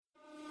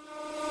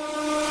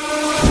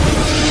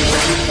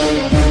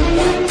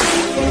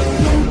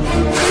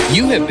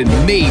You have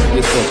been made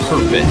with a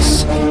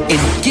purpose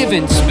and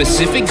given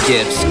specific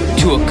gifts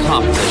to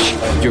accomplish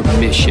your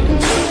mission.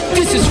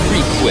 This is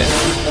Requip.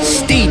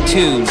 Stay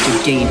tuned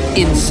to gain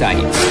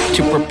insights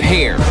to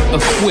prepare,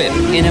 equip,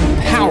 and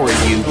empower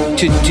you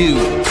to do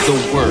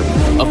the work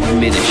of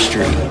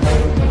ministry.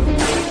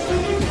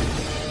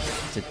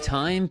 It's a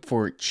time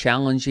for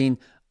challenging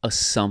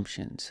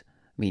assumptions.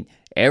 I mean,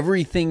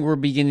 everything we're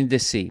beginning to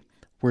see,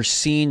 we're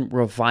seeing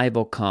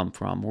revival come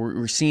from.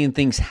 We're seeing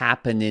things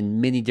happen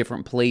in many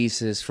different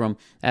places, from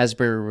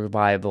Asbury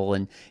Revival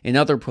and in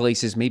other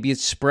places. Maybe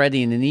it's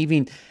spreading. And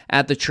even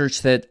at the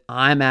church that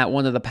I'm at,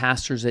 one of the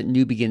pastors at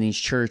New Beginnings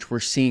Church, we're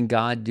seeing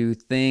God do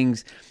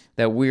things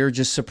that we're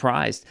just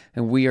surprised.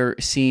 And we are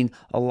seeing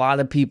a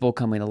lot of people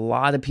coming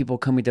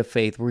to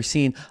faith. We're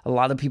seeing a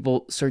lot of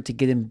people start to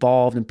get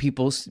involved and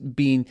people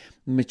being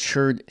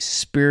matured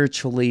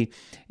spiritually.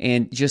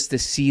 And just to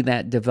see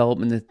that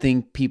development, to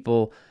think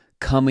people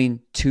coming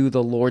to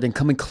the Lord and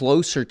coming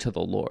closer to the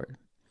Lord,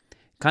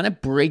 kind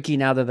of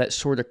breaking out of that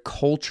sort of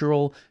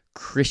cultural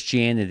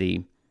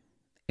Christianity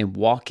and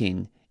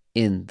walking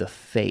in the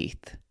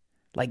faith,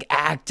 like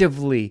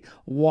actively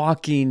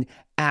walking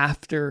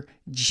after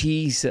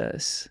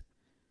Jesus.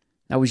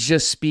 I was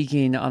just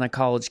speaking on a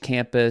college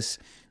campus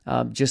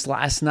just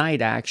last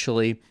night,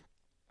 actually,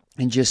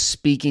 and just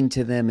speaking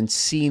to them and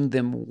seeing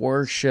them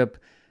worship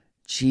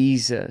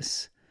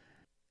Jesus.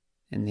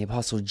 And the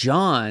Apostle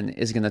John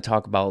is going to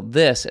talk about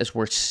this as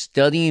we're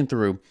studying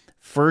through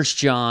 1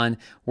 John.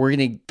 We're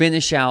going to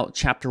finish out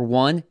chapter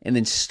 1 and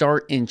then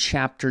start in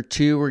chapter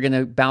 2. We're going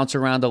to bounce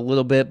around a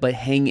little bit, but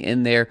hang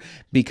in there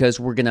because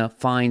we're going to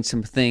find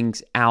some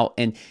things out.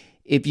 And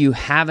if you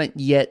haven't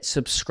yet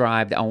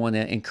subscribed, I want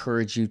to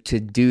encourage you to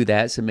do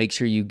that. So make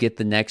sure you get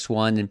the next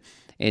one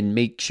and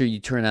make sure you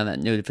turn on that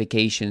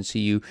notification so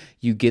you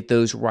get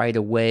those right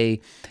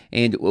away.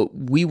 And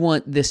we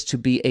want this to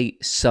be a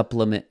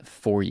supplement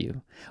for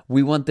you.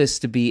 We want this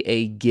to be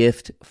a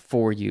gift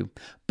for you.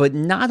 But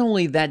not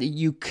only that,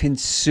 you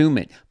consume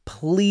it.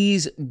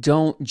 Please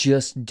don't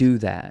just do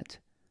that.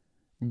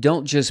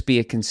 Don't just be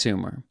a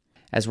consumer.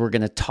 As we're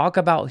going to talk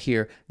about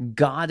here,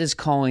 God is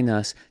calling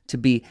us to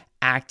be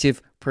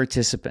active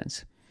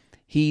participants.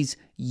 He's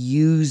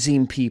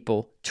using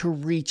people to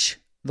reach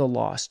the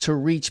lost, to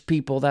reach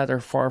people that are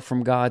far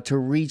from God, to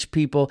reach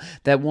people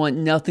that want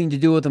nothing to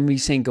do with them.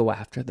 He's saying, go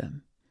after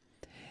them.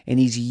 And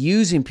he's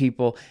using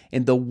people,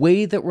 and the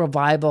way that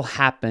revival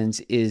happens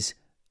is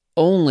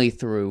only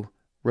through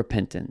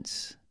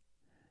repentance.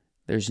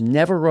 There's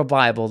never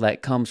revival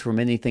that comes from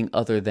anything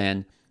other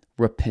than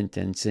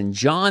repentance. And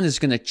John is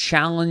going to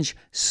challenge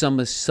some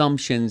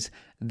assumptions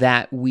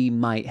that we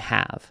might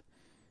have.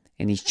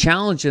 And he's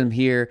challenging them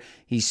here.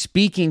 He's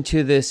speaking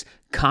to this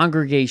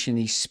congregation.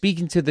 He's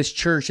speaking to this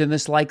church, and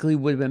this likely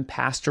would have been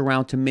passed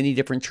around to many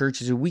different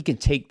churches, and we can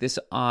take this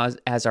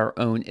as our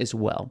own as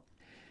well.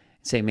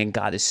 Say, man,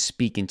 God is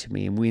speaking to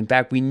me. And in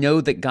fact, we know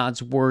that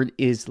God's word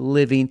is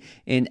living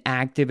and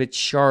active. It's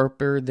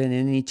sharper than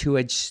any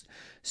two-edged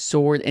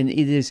sword, and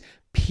it is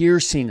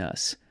piercing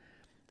us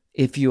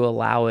if you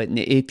allow it and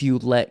if you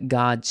let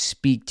God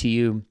speak to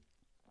you.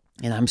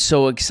 And I'm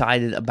so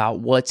excited about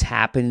what's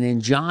happening.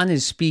 And John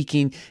is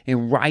speaking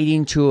and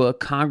writing to a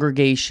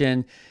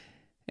congregation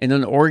and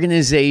an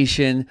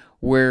organization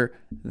where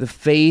the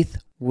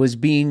faith was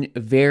being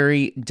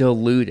very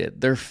diluted.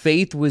 Their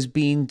faith was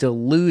being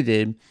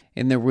diluted,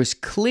 and there was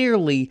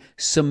clearly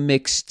some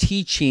mixed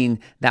teaching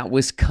that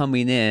was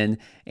coming in,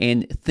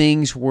 and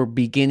things were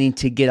beginning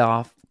to get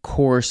off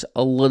course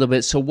a little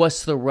bit. So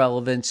what's the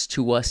relevance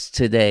to us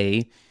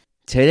today?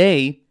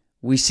 Today,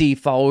 we see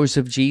followers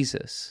of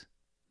Jesus,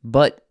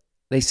 but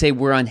they say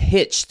we're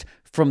unhitched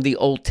from the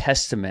Old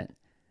Testament,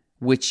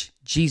 which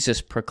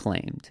Jesus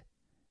proclaimed.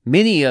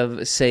 Many of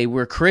us say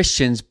we're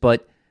Christians,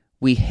 but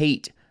we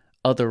hate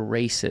other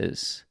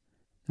races.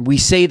 We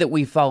say that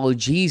we follow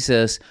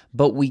Jesus,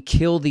 but we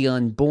kill the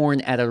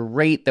unborn at a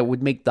rate that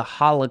would make the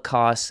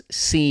Holocaust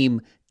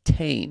seem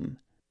tame.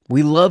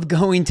 We love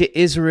going to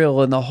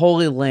Israel and the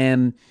Holy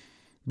Land,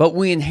 but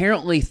we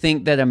inherently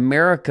think that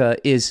America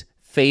is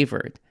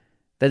favored,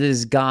 that it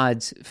is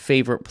God's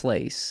favorite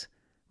place.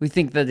 We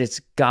think that it's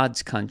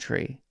God's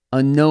country,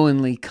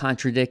 unknowingly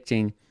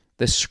contradicting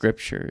the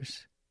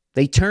scriptures.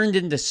 They turned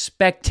into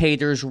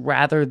spectators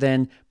rather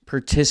than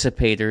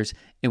participators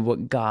in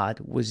what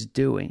God was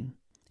doing.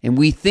 And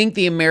we think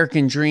the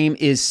American dream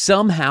is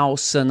somehow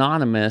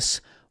synonymous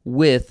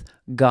with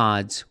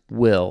God's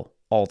will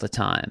all the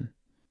time.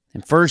 In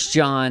 1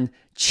 John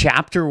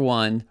chapter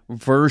 1,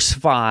 verse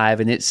 5,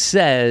 and it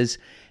says,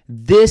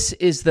 "This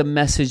is the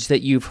message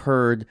that you've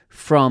heard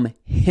from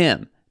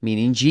him,"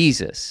 meaning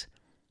Jesus.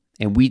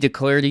 "And we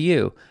declare to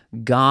you,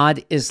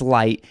 God is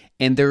light,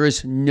 and there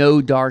is no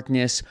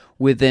darkness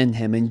within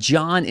him." And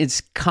John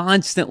is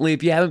constantly,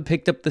 if you haven't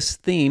picked up this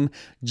theme,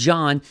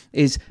 John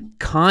is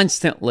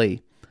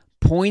constantly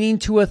pointing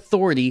to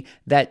authority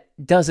that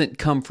doesn't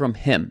come from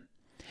him.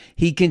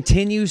 He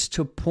continues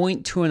to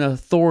point to an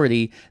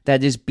authority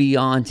that is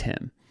beyond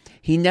him.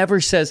 He never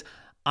says,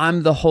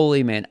 I'm the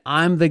holy man.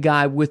 I'm the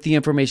guy with the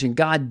information.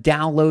 God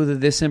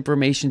downloaded this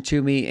information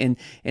to me,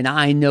 and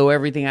I know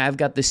everything. I've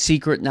got the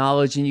secret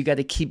knowledge, and you got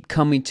to keep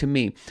coming to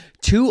me.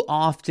 Too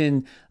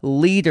often,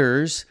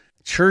 leaders,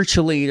 church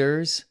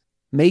leaders,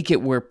 make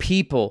it where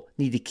people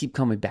need to keep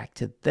coming back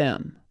to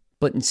them.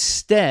 But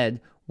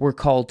instead, we're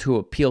called to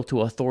appeal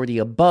to authority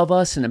above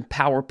us and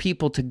empower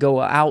people to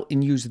go out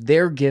and use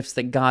their gifts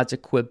that God's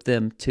equipped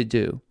them to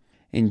do.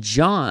 And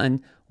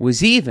John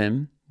was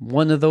even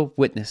one of the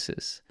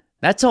witnesses.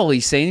 That's all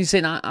he's saying. He's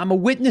saying, I'm a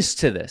witness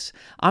to this.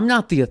 I'm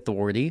not the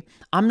authority.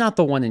 I'm not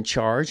the one in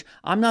charge.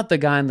 I'm not the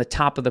guy on the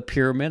top of the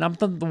pyramid. I'm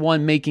not the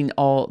one making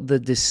all the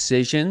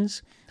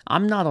decisions.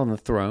 I'm not on the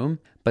throne,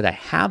 but I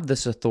have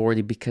this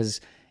authority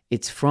because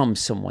it's from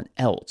someone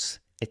else.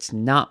 It's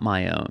not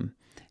my own.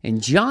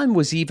 And John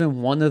was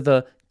even one of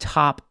the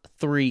top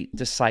 3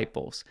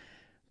 disciples.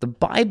 The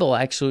Bible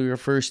actually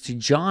refers to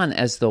John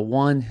as the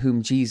one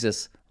whom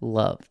Jesus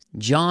loved.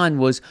 John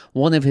was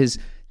one of his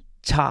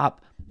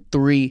top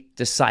 3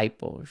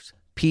 disciples,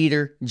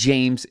 Peter,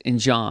 James, and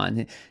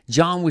John.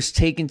 John was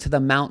taken to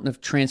the mountain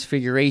of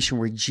transfiguration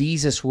where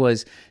Jesus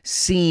was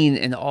seen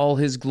in all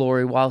his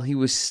glory while he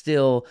was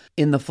still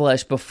in the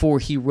flesh before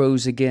he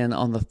rose again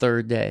on the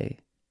 3rd day.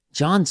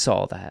 John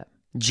saw that.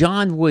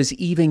 John was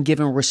even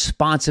given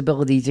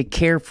responsibility to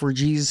care for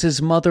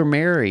Jesus' mother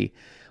Mary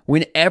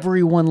when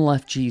everyone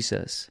left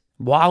Jesus.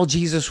 While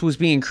Jesus was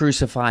being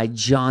crucified,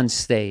 John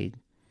stayed.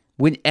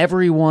 When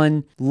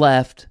everyone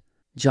left,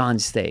 John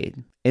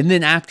stayed. And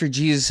then after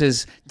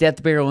Jesus'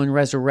 death, burial, and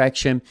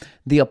resurrection,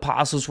 the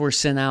apostles were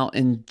sent out,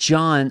 and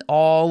John,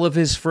 all of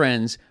his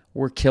friends,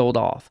 were killed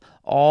off.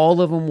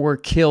 All of them were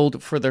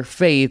killed for their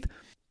faith,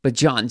 but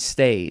John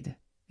stayed,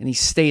 and he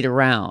stayed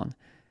around.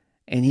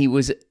 And he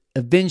was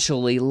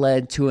eventually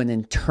led to an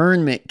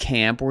internment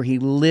camp where he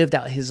lived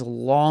out his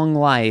long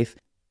life.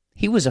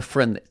 He was a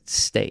friend that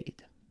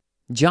stayed.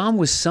 John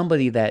was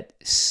somebody that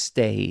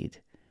stayed.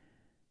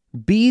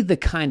 Be the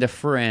kind of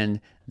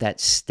friend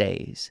that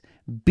stays.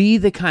 Be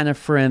the kind of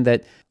friend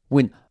that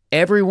when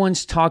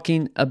everyone's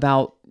talking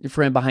about your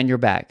friend behind your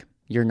back,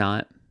 you're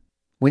not.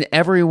 When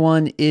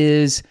everyone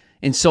is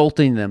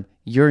insulting them,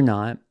 you're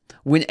not.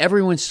 When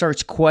everyone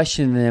starts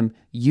questioning them,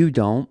 you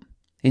don't.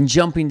 And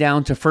jumping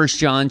down to 1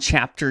 John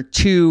chapter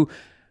 2,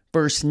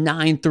 verse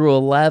 9 through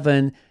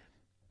 11,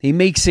 he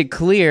makes it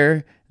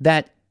clear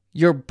that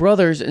your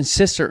brothers and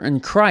sisters in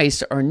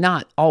Christ are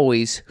not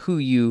always who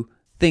you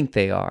think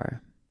they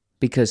are.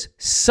 Because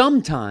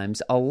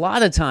sometimes, a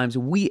lot of times,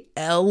 we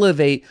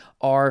elevate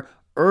our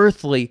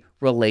earthly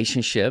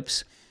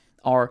relationships,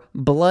 our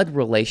blood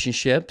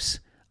relationships,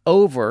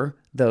 over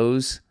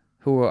those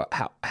who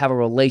have a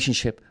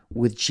relationship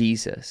with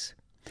Jesus.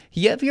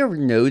 Have you ever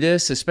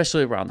noticed,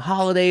 especially around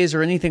holidays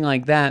or anything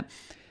like that,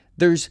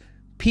 there's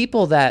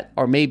people that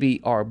are maybe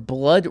our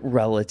blood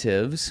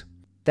relatives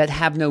that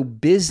have no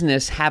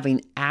business having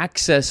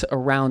access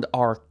around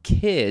our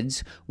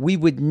kids. We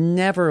would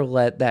never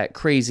let that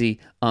crazy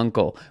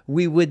uncle,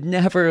 we would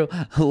never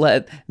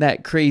let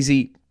that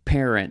crazy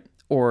parent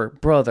or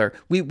brother,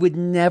 we would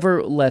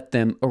never let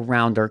them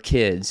around our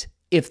kids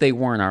if they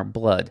weren't our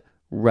blood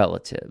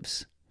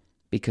relatives.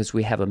 Because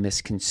we have a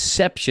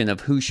misconception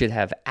of who should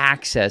have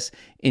access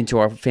into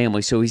our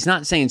family. So he's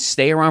not saying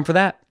stay around for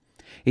that.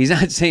 He's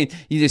not saying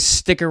you just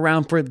stick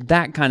around for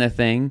that kind of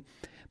thing.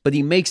 But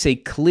he makes a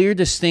clear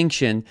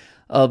distinction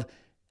of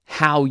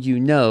how you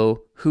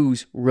know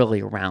who's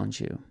really around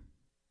you.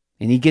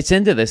 And he gets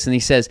into this and he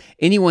says,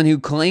 anyone who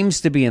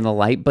claims to be in the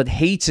light but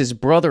hates his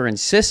brother and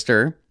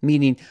sister,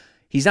 meaning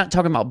he's not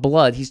talking about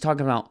blood, he's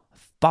talking about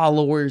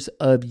followers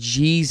of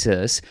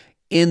Jesus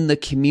in the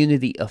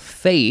community of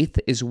faith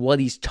is what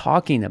he's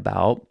talking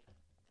about.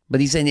 But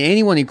he's saying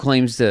anyone who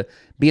claims to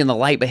be in the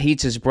light but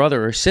hates his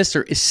brother or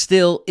sister is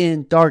still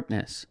in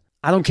darkness.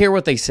 I don't care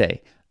what they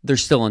say. They're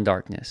still in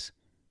darkness.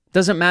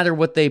 Doesn't matter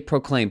what they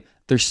proclaim.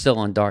 They're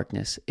still in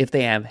darkness. If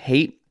they have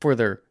hate for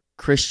their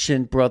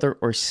Christian brother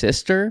or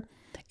sister,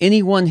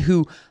 anyone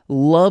who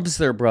loves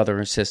their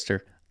brother or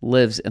sister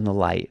lives in the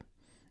light.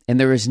 And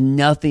there is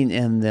nothing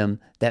in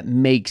them that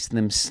makes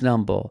them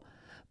stumble.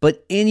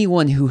 But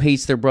anyone who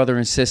hates their brother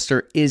and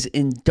sister is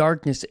in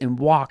darkness and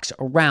walks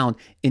around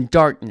in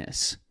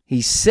darkness.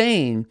 He's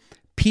saying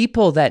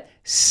people that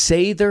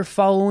say they're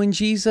following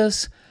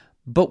Jesus,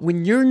 but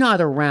when you're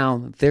not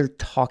around, they're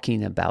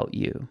talking about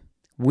you.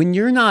 When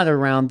you're not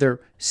around, they're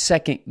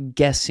second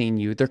guessing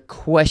you. They're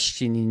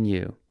questioning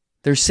you.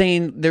 They're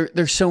saying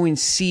they're sowing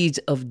seeds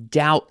of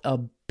doubt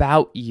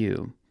about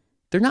you.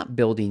 They're not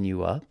building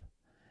you up.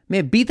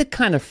 Man, be the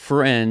kind of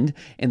friend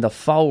and the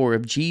follower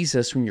of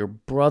Jesus when you're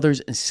brothers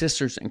and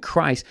sisters in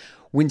Christ.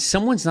 When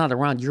someone's not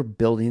around, you're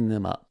building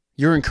them up.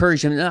 You're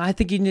encouraging them. I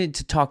think you need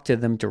to talk to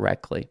them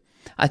directly.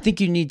 I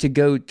think you need to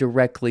go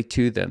directly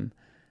to them.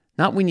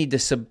 Not we need to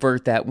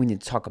subvert that. We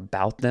need to talk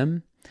about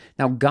them.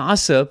 Now,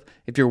 gossip,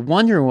 if you're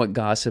wondering what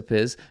gossip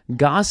is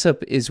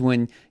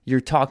when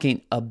you're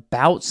talking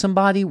about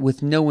somebody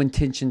with no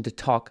intention to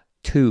talk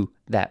to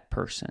that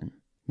person.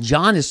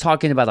 John is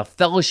talking about a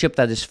fellowship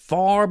that is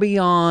far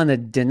beyond a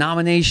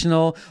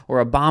denominational or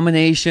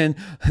abomination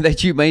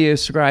that you may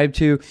ascribe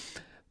to,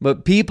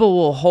 but people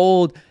will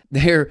hold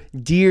their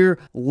dear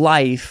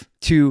life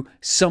to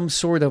some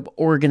sort of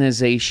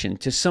organization,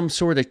 to some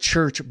sort of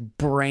church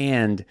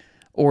brand,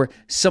 or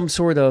some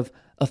sort of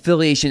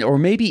affiliation, or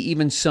maybe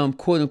even some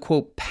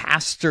quote-unquote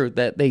pastor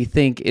that they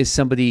think is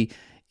somebody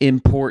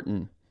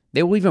important.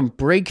 They will even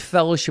break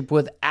fellowship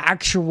with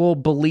actual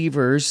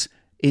believers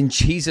in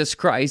Jesus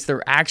Christ,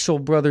 their actual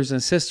brothers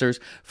and sisters,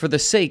 for the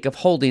sake of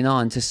holding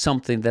on to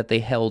something that they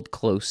held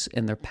close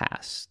in their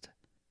past.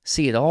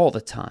 See it all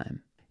the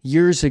time.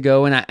 Years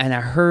ago, and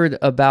I heard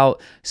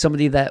about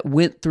somebody that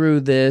went through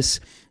this,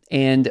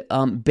 and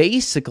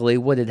basically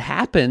what had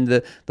happened,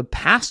 the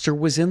pastor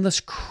was in this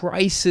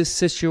crisis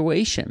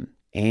situation,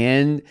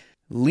 and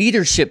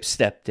leadership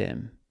stepped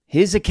in.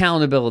 His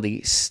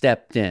accountability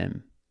stepped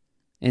in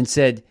and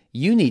said,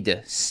 you need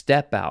to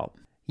step out.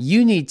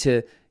 You need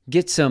to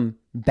get some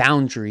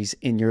boundaries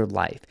in your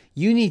life.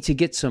 You need to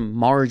get some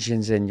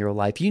margins in your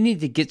life. You need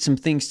to get some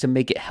things to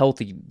make it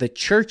healthy. The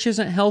church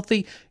isn't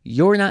healthy.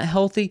 You're not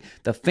healthy.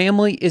 The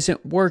family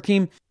isn't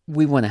working.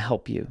 We want to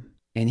help you.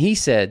 And he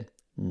said,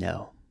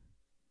 no,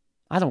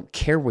 I don't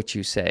care what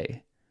you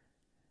say,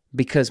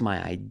 because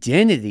my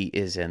identity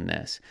is in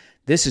this.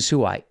 This is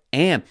who I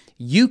am.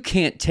 You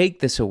can't take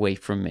this away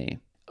from me.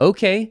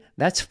 Okay,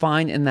 that's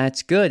fine and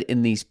that's good.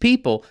 And these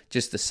people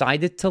just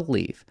decided to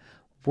leave.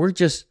 We're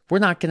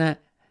not going to,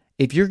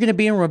 if you're going to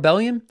be in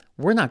rebellion,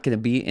 we're not going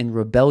to be in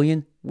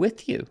rebellion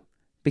with you,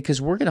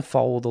 because we're going to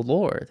follow the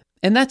Lord.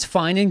 And that's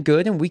fine and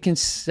good, and we can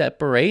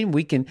separate, and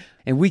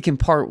we can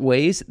part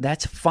ways.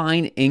 That's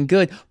fine and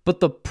good. But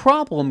the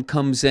problem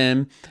comes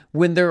in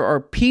when there are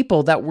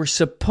people that were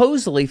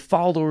supposedly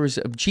followers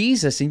of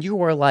Jesus, and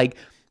you are like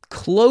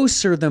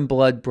closer than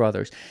blood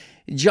brothers.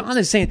 John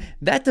is saying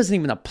that doesn't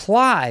even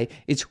apply.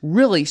 It's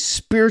really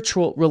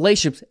spiritual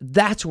relationships.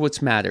 That's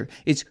what's matter.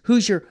 It's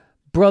who's your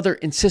brother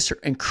and sister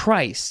in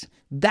Christ.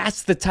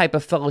 That's the type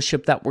of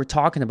fellowship that we're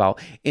talking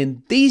about.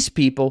 And these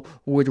people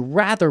would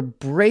rather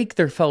break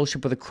their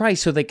fellowship with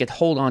Christ so they could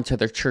hold on to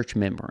their church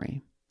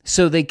memory,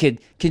 so they could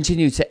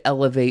continue to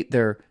elevate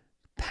their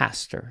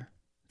pastor,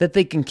 that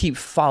they can keep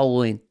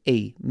following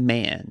a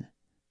man.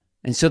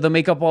 And so they'll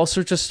make up all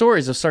sorts of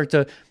stories. They'll start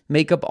to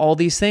make up all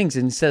these things.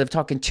 And instead of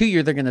talking to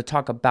you, they're going to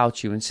talk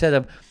about you. Instead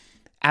of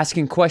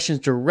asking questions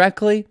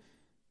directly,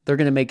 they're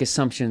going to make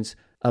assumptions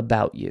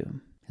about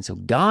you. And so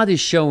God is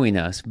showing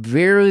us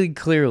very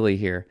clearly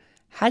here,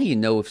 how do you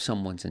know if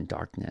someone's in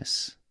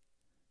darkness?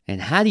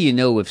 And how do you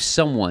know if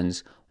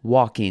someone's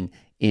walking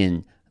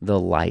in the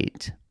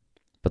light?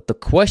 But the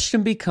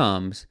question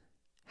becomes,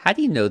 how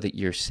do you know that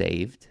you're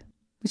saved?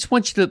 I just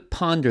want you to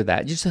ponder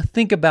that, just to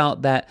think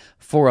about that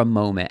for a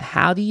moment.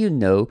 How do you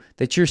know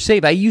that you're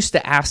saved? I used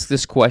to ask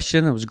this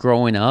question. I was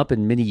growing up,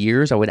 and many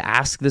years I would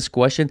ask this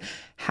question,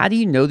 how do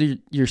you know that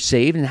you're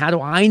saved? And how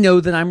do I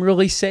know that I'm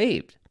really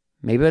saved?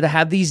 Maybe I'd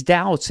have these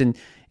doubts, and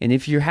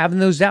if you're having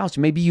those doubts,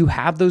 maybe you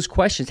have those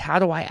questions. How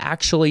do I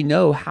actually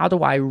know? How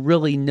do I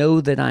really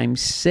know that I'm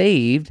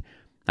saved?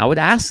 I would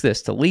ask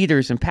this to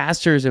leaders and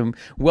pastors and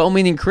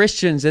well-meaning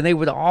Christians, and they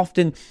would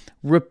often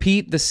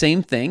repeat the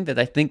same thing that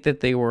I think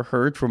that they were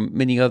heard from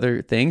many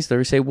other things. They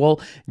would say,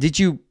 well, did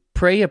you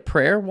pray a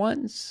prayer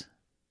once?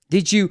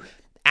 Did you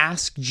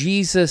ask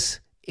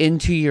Jesus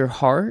into your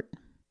heart?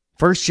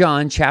 1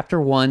 John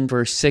chapter 1,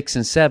 verse 6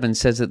 and 7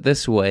 says it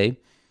this way,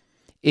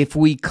 if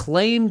we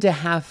claim to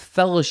have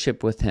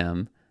fellowship with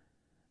him,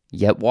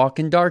 yet walk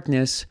in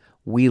darkness,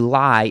 we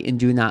lie and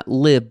do not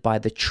live by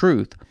the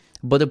truth.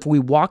 But if we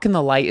walk in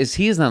the light as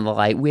he is in the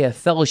light, we have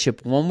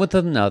fellowship one with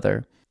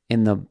another,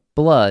 and the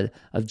blood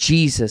of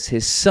Jesus,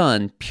 his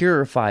Son,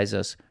 purifies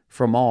us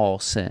from all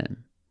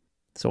sin.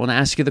 So I want to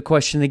ask you the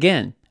question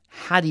again.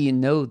 How do you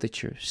know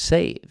that you're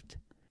saved?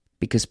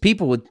 Because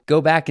people would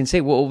go back and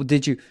say, well,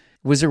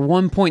 was there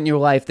one point in your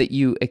life that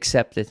you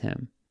accepted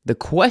him? The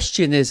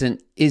question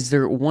isn't, is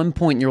there one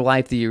point in your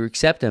life that you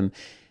accept him?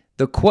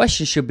 The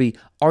question should be,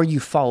 are you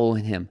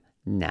following him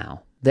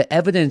now? The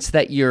evidence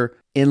that you're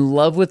in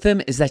love with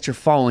him is that you're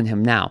following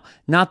him now,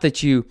 not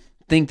that you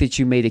think that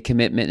you made a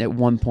commitment at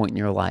one point in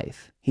your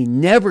life. He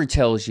never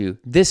tells you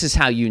this is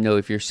how you know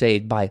if you're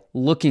saved, by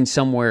looking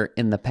somewhere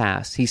in the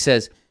past. He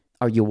says,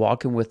 are you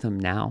walking with him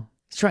now?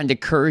 He's trying to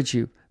encourage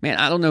you. Man,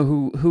 I don't know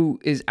who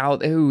is out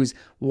there, who is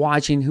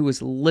watching, who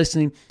is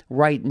listening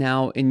right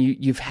now, and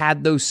you've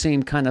had those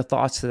same kind of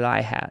thoughts that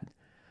I had.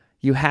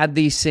 You had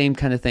these same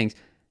kind of things.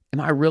 Am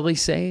I really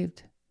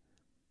saved?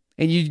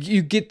 And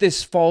you get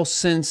this false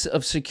sense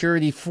of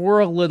security for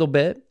a little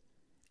bit.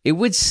 It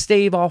would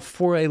stave off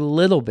for a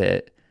little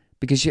bit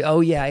because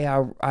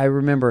I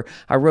remember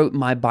I wrote in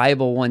my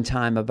Bible one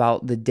time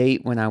about the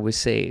date when I was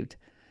saved.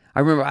 I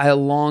remember I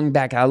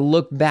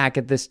look back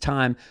at this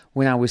time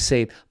when I was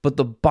saved, but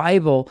the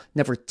Bible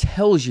never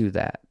tells you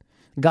that.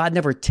 God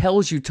never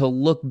tells you to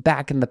look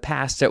back in the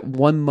past at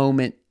one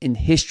moment in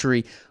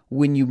history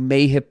when you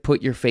may have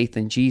put your faith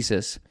in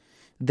Jesus.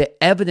 The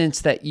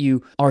evidence that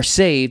you are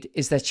saved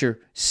is that you're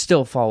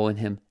still following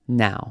him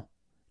now.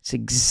 It It's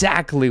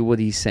exactly what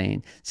he's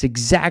saying. It's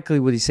exactly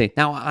what he's saying.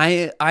 Now,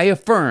 I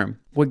affirm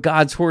what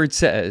God's word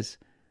says.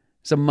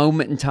 It's a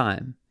moment in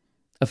time.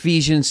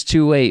 Ephesians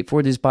 2:8, for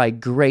it is by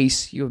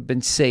grace you have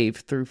been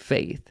saved through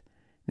faith.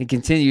 And he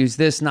continues,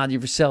 this not of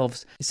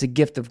yourselves, it's a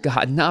gift of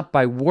God, not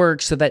by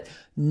works, so that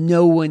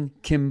no one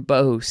can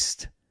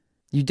boast.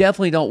 You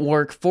definitely don't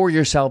work for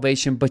your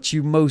salvation, but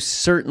you most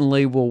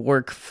certainly will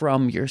work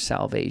from your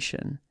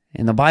salvation.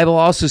 And the Bible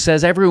also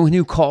says everyone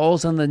who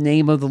calls on the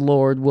name of the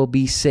Lord will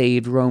be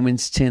saved,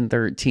 Romans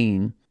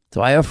 10:13. So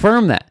I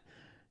affirm that.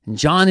 And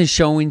John is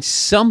showing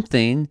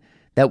something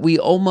that we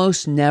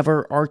almost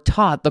never are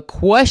taught. The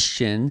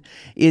question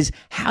is,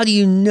 how do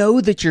you know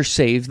that you're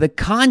saved? The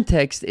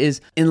context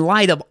is, in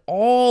light of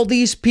all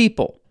these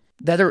people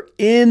that are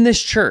in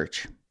this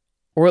church,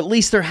 or at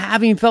least they're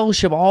having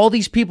fellowship, all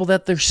these people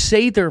that they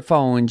say they're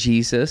following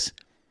Jesus,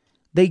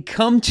 they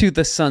come to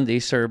the Sunday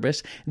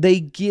service, they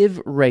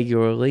give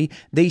regularly,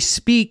 they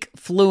speak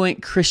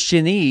fluent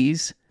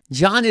Christianese.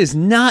 John is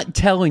not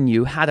telling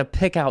you how to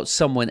pick out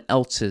someone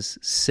else's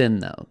sin,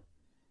 though.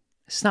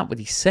 That's not what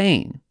he's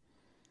saying.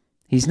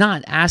 He's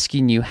not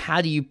asking you,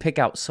 how do you pick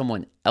out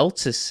someone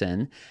else's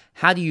sin?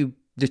 How do you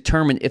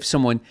determine if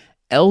someone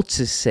else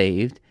is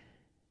saved?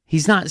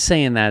 He's not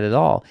saying that at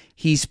all.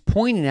 He's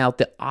pointing out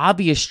the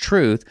obvious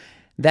truth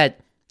that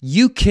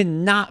you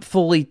cannot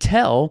fully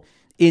tell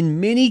in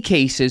many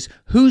cases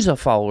who's a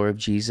follower of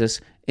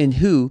Jesus and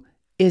who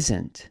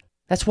isn't.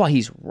 That's why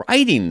he's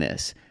writing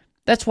this.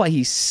 That's why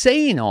he's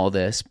saying all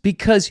this,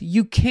 because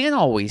you can't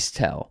always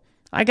tell.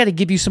 I got to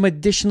give you some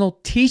additional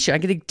teaching. I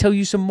got to tell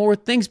you some more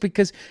things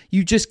because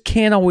you just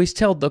can't always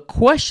tell. The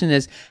question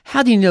is,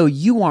 how do you know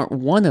you aren't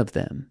one of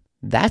them?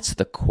 That's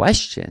the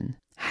question.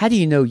 How do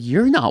you know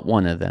you're not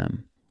one of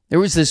them? There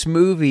was this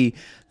movie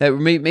that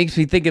makes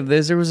me think of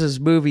this. There was this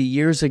movie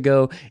years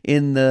ago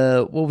in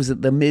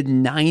the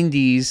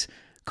mid-90s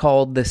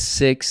called The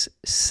Sixth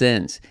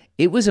Sense.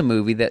 It was a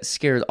movie that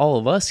scared all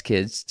of us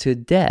kids to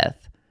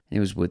death. It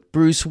was with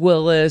Bruce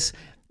Willis,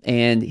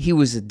 and he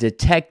was a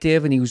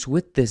detective, and he was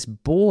with this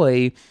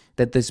boy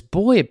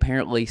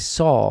apparently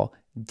saw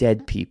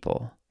dead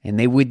people. And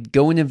they would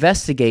go and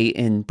investigate,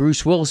 and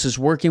Bruce Willis is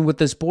working with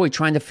this boy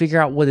trying to figure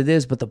out what it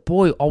is, but the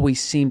boy always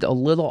seemed a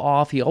little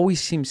off. He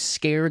always seemed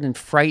scared and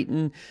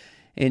frightened,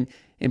 and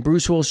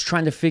Bruce Willis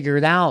trying to figure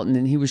it out, and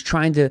then he was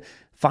trying to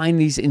find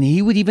these, and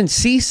he would even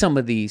see some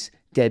of these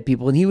dead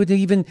people, and he would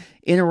even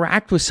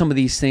interact with some of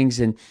these things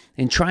and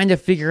trying to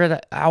figure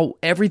out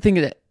everything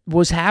that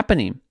was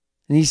happening.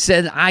 And he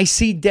said, I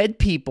see dead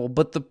people,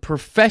 but the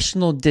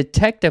professional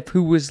detective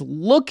who was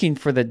looking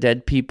for the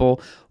dead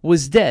people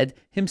was dead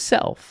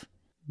himself.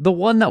 The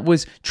one that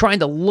was trying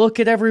to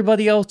look at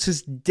everybody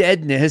else's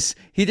deadness,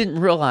 he didn't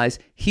realize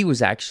he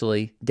was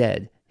actually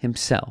dead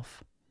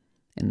himself.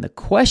 And the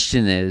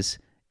question is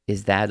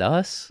that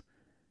us?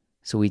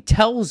 So he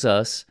tells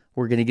us,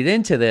 we're going to get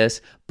into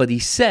this, but he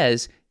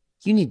says,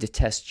 you need to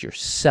test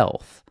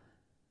yourself.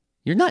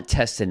 You're not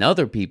testing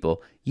other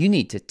people. You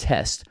need to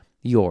test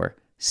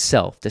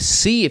yourself to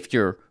see if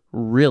you're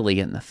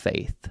really in the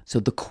faith. So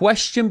the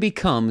question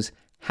becomes,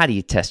 how do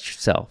you test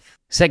yourself?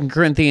 2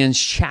 Corinthians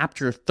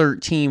chapter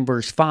 13,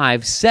 verse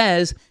 5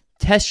 says,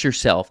 test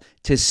yourself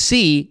to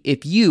see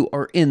if you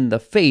are in the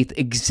faith.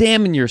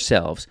 Examine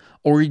yourselves.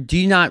 Or do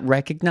you not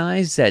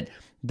recognize that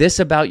this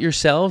about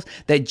yourselves,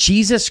 that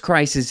Jesus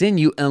Christ is in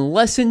you,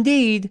 unless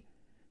indeed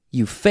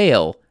you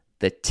fail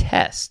the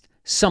test?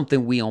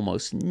 Something we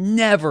almost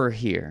never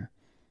hear.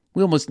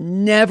 We almost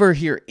never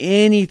hear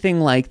anything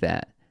like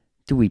that.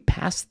 Do we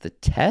pass the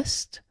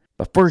test?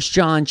 But 1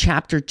 John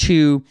chapter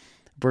 2,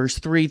 verse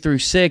 3 through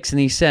 6, and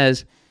he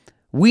says,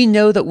 we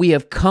know that we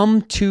have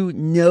come to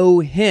know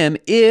him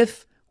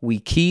if we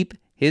keep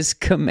his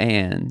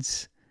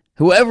commands.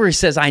 Whoever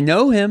says, I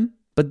know him,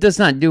 but does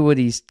not do what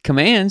he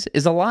commands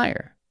is a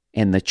liar.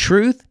 And the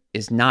truth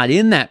is not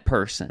in that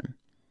person.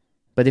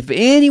 But if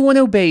anyone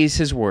obeys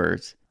his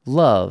words,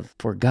 love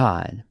for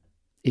God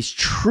is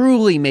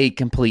truly made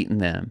complete in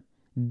them.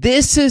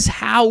 This is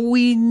how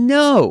we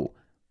know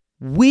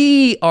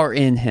we are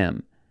in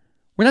him.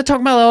 We're not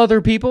talking about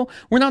other people.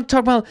 We're not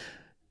talking about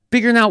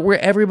figuring out where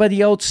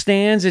everybody else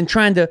stands and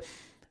trying to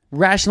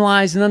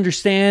rationalize and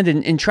understand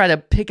and try to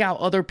pick out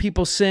other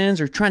people's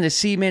sins or trying to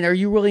see, man, are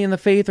you really in the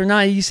faith or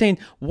not? He's saying,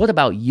 what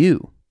about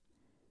you?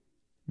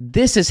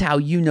 This is how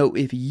you know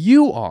if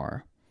you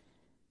are.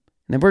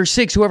 And in verse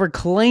 6, whoever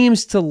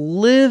claims to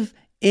live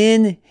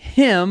in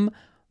him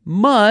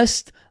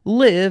must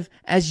live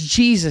as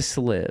Jesus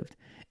lived.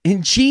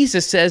 And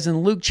Jesus says in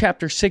Luke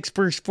chapter 6,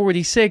 verse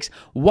 46,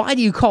 why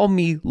do you call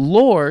me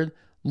Lord,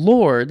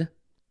 Lord,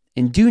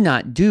 and do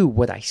not do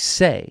what I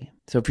say?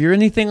 So if you're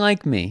anything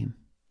like me,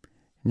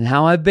 and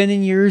how I've been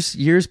in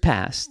years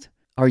past,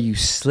 are you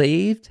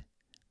saved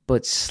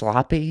but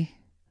sloppy?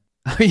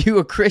 Are you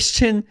a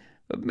Christian?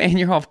 But man,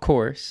 you're off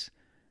course.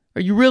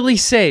 Are you really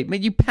saved?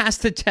 Man, you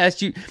passed the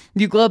test. You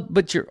love,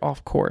 but you're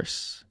off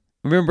course.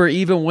 Remember,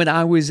 even when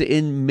I was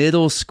in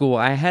middle school,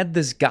 I had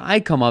this guy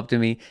come up to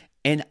me,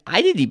 and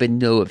I didn't even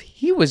know if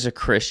he was a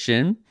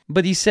Christian,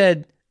 but he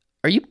said,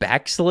 are you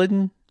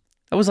backslidden?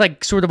 That was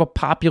like sort of a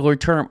popular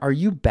term. Are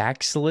you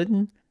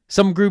backslidden?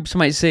 Some groups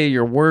might say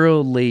you're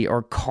worldly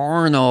or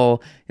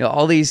carnal,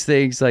 all these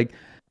things like.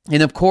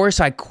 And of course,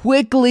 I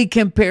quickly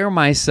compare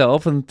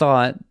myself and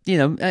thought,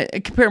 I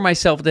compare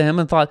myself to him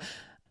and thought,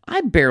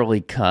 I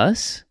barely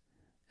cuss.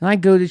 And I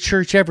go to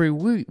church every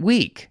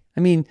week.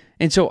 And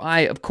so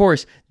I, of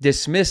course,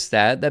 dismissed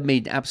that. That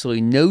made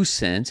absolutely no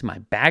sense. My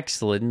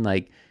backslidden,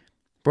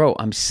 bro,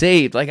 I'm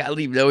saved. I don't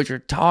even know what you're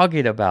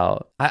talking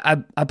about. I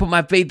put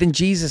my faith in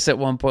Jesus at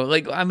one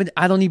point.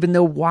 I don't even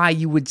know why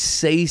you would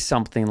say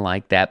something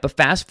like that. But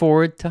fast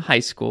forward to high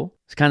school.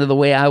 It's kind of the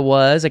way I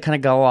was. I kind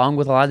of got along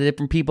with a lot of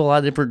different people, a lot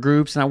of different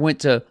groups. And I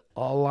went to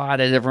a lot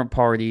of different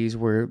parties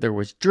where there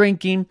was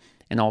drinking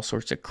and all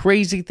sorts of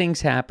crazy things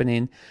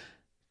happening.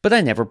 But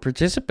I never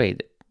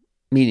participated.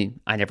 Meaning,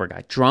 I never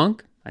got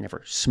drunk. I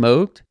never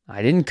smoked.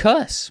 I didn't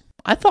cuss.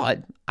 I thought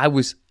I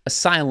was a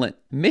silent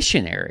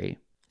missionary.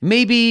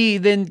 Maybe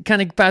then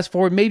kind of fast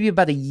forward, maybe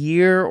about a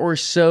year or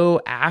so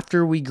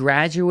after we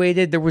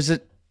graduated, there was a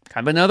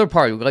kind of another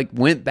party. We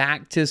went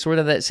back to sort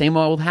of that same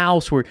old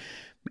house where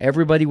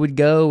everybody would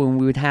go and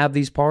we would have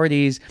these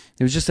parties.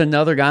 There was just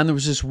another guy, and there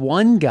was this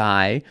one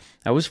guy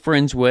I was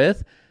friends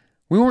with.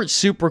 We weren't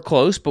super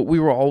close, but we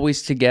were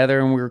always together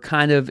and we were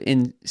kind of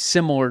in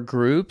similar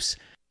groups.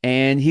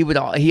 And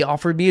he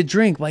offered me a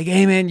drink.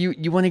 Hey man,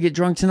 you want to get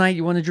drunk tonight?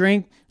 You want a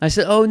drink? I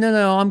said, oh,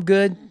 no, I'm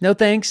good. No,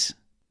 thanks.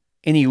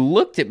 And he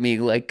looked at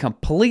me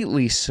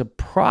completely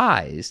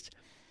surprised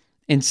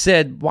and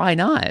said, why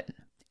not?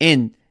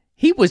 And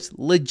he was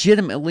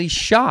legitimately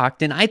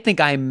shocked. And I think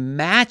I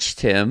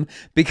matched him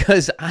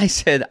because I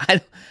said,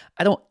 I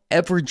don't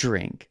ever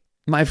drink.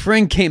 My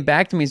friend came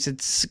back to me and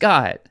said,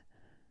 Scott,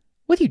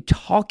 what are you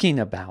talking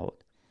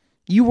about?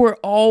 You were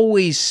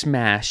always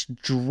smashed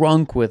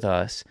drunk with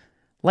us.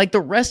 Like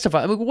the rest of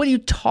us. What are you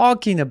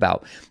talking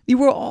about? You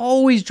were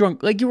always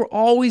drunk. You were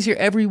always here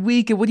every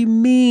week. And what do you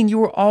mean you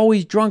were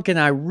always drunk? And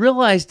I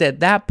realized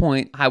at that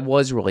point I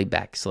was really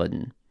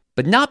backslidden.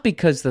 But not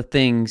because the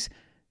things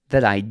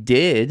that I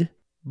did,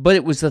 but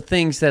it was the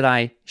things that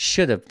I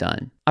should have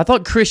done. I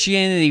thought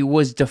Christianity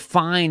was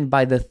defined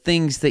by the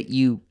things that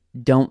you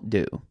don't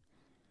do.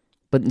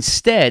 But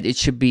instead, it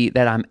should be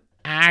that I'm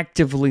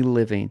actively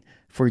living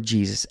for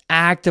Jesus,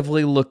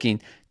 actively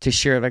looking to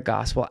share the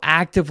gospel,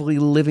 actively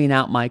living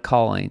out my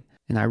calling.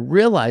 And I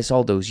realized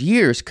all those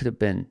years could have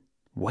been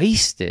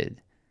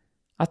wasted.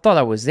 I thought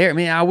I was there.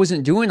 I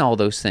wasn't doing all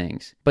those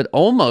things, but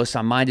almost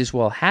I might as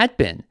well had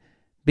been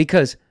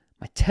because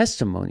my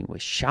testimony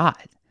was shot.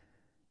 It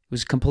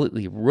was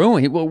completely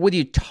ruined. Well, what are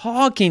you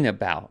talking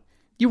about?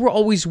 You were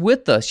always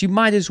with us. You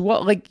might as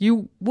well,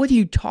 what are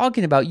you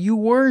talking about? You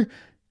were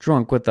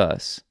drunk with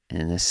us.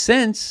 And in a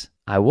sense,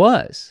 I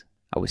was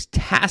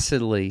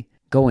tacitly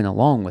going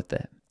along with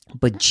it.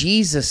 But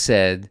Jesus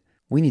said,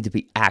 we need to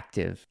be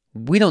active.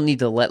 We don't need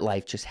to let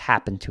life just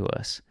happen to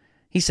us.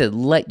 He said,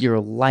 let your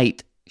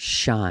light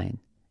shine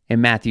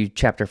in Matthew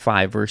chapter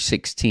 5, verse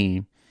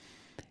 16.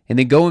 And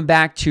then going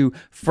back to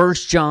 1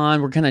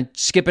 John, we're kind of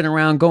skipping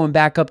around, going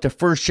back up to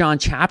 1 John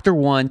chapter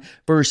 1,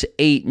 verse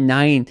 8 and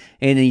 9.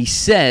 And he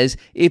says,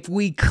 if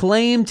we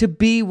claim to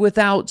be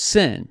without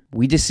sin,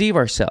 we deceive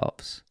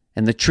ourselves,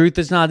 and the truth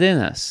is not in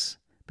us.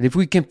 But if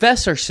we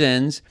confess our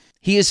sins,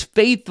 he is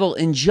faithful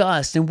and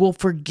just and will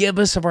forgive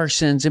us of our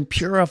sins and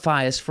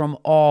purify us from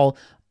all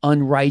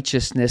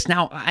unrighteousness.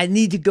 Now, I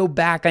need to go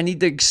back. I need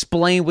to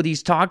explain what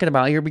he's talking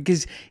about here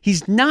because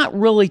he's not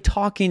really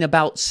talking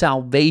about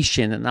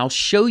salvation. And I'll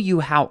show you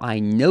how I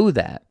know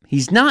that.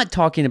 He's not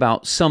talking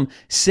about some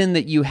sin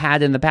that you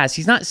had in the past.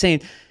 He's not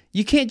saying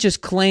you can't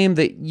just claim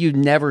that you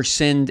never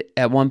sinned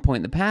at one point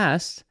in the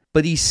past,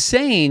 but he's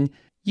saying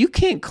you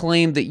can't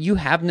claim that you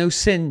have no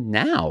sin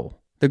now.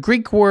 The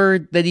Greek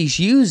word that he's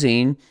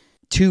using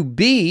to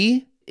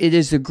be, it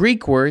is the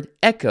Greek word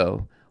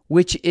echo,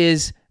 which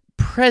is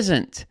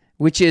present,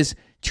 which is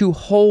to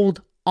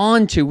hold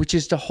onto, which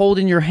is to hold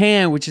in your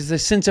hand, which is a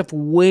sense of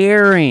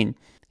wearing.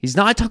 He's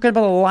not talking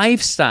about a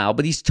lifestyle,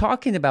 but he's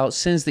talking about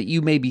sins that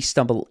you maybe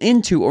stumble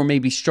into or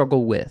maybe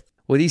struggle with.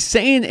 What he's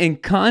saying in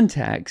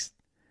context,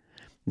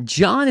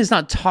 John is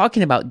not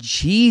talking about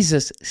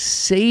Jesus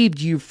saved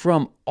you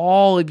from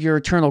all of your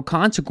eternal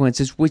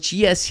consequences, which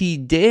yes, he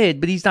did,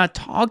 but he's not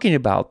talking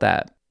about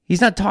that. He's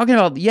not talking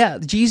about,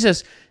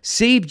 Jesus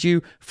saved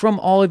you from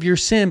all of your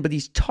sin, but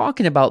he's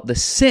talking about the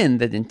sin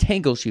that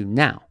entangles you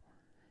now.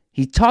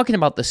 He's talking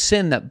about the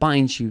sin that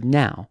binds you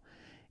now.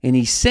 And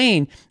he's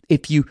saying,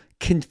 if you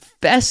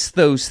confess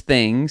those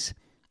things,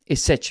 it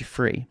sets you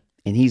free.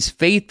 And he's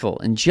faithful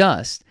and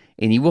just,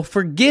 and he will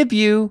forgive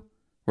you,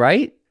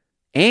 right?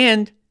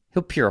 And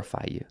he'll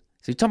purify you.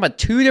 So you're talking about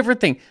two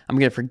different things. I'm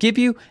going to forgive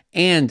you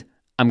and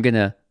I'm going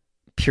to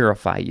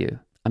purify you.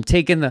 I'm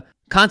taking the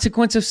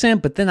consequence of sin,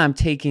 but then I'm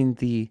taking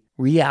the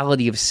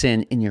reality of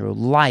sin in your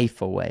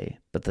life away.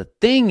 But the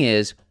thing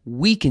is,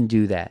 we can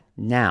do that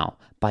now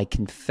by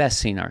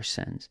confessing our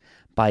sins,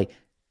 by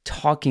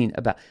talking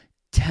about,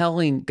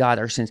 telling God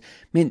our sins.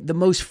 The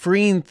most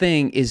freeing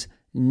thing is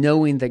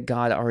knowing that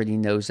God already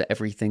knows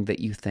everything that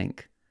you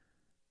think.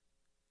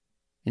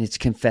 And it's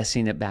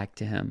confessing it back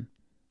to him.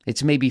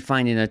 It's maybe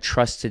finding a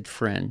trusted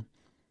friend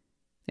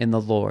in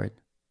the Lord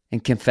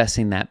and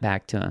confessing that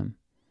back to him.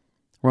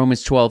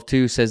 Romans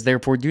 12:2 says,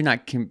 therefore, do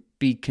not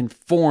be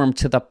conformed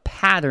to the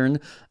pattern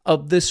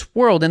of this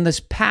world. And this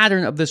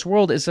pattern of this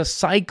world is a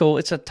cycle.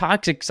 It's a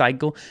toxic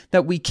cycle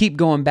that we keep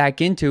going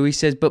back into. He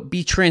says, but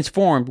be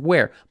transformed.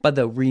 Where? By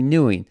the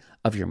renewing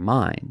of your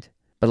mind.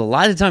 But a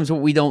lot of times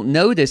what we don't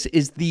notice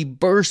is the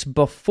verse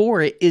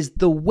before it is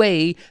the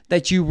way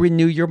that you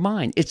renew your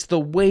mind. It's the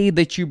way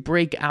that you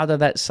break out of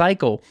that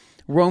cycle.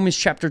 Romans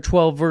chapter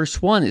 12,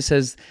 verse 1, it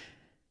says,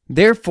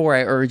 therefore,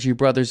 I urge you,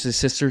 brothers and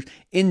sisters,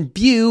 in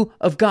view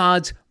of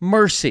God's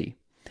mercy.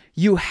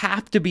 You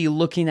have to be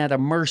looking at a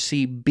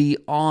mercy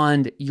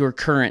beyond your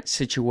current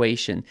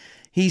situation.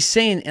 He's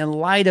saying in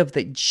light of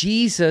that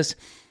Jesus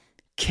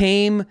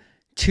came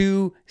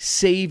to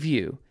save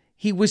you.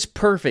 He was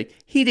perfect.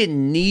 He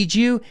didn't need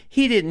you.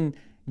 He didn't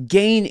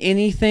gain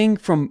anything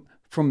from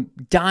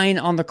dying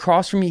on the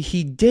cross for you.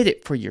 He did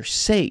it for your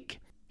sake.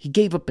 He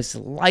gave up his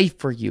life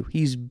for you.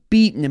 He's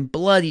beaten and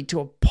bloodied to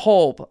a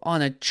pulp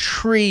on a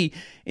tree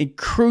and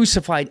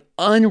crucified,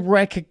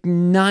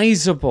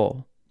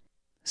 unrecognizable,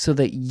 so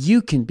that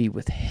you can be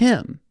with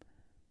him.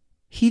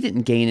 He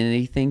didn't gain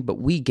anything, but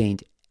we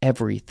gained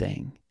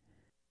everything.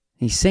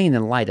 He's saying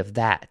in light of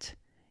that,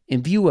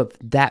 in view of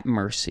that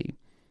mercy,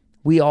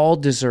 we all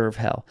deserve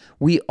hell.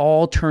 We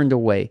all turned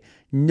away.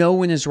 No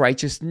one is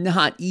righteous.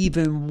 Not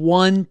even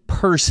one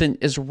person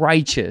is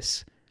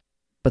righteous.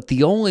 But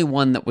the only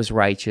one that was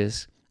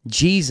righteous,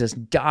 Jesus,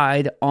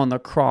 died on the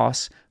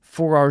cross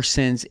for our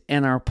sins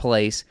in our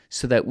place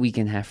so that we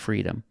can have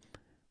freedom.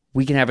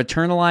 We can have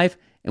eternal life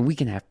and we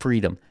can have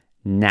freedom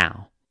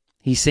now.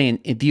 He's saying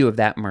in view of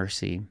that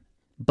mercy.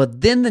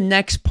 But then the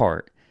next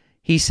part,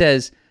 he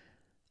says,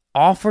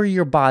 offer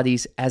your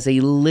bodies as a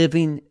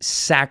living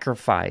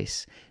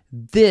sacrifice.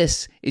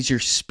 This is your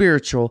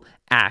spiritual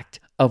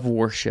act of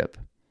worship.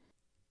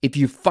 If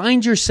you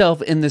find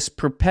yourself in this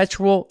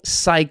perpetual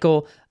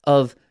cycle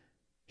of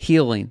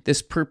healing,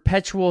 this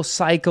perpetual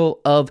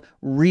cycle of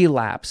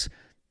relapse,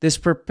 this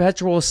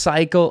perpetual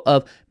cycle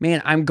of,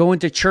 man, I'm going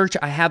to church,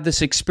 I have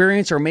this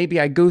experience, or maybe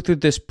I go through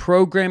this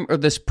program or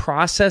this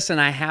process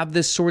and I have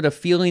this sort of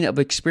feeling of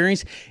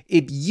experience.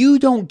 If you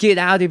don't get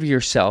out of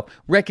yourself,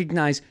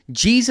 recognize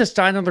Jesus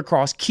died on the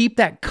cross, keep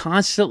that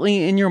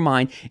constantly in your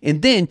mind,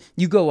 and then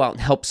you go out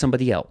and help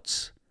somebody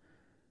else.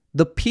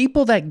 The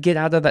people that get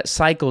out of that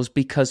cycle is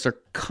because they're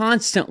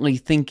constantly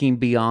thinking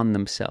beyond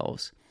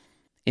themselves.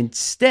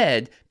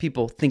 Instead,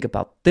 people think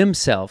about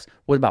themselves.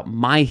 What about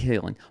my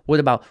healing?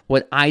 What about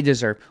what I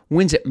deserve?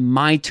 When's it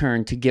my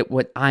turn to get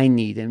what I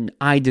need and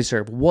I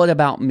deserve? What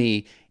about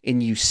me?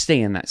 And you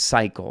stay in that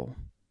cycle.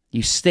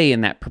 You stay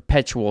in that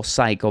perpetual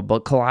cycle.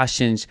 But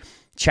Colossians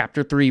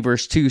chapter 3,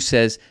 verse 2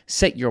 says,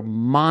 set your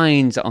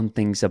minds on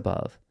things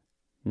above,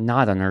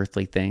 not on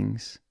earthly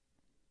things.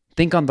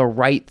 Think on the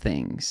right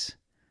things.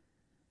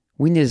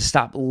 We need to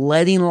stop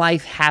letting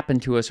life happen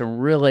to us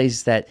and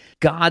realize that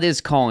God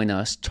is calling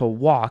us to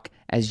walk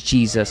as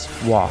Jesus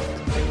walked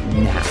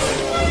now.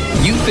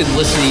 You've been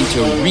listening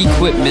to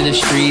Requip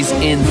Ministries,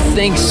 and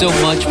thanks so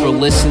much for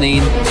listening.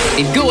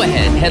 And go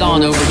ahead, head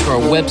on over to our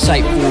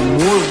website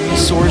for more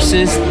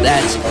resources.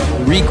 That's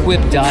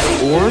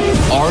requip.org,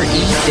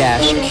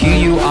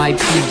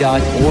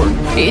 re-quip.org.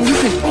 And you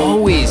can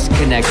always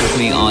connect with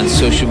me on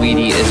social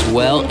media as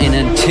well. And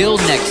until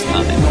next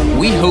time,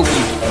 we hope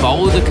you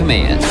follow the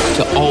command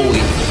to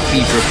always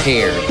be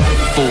prepared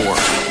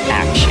for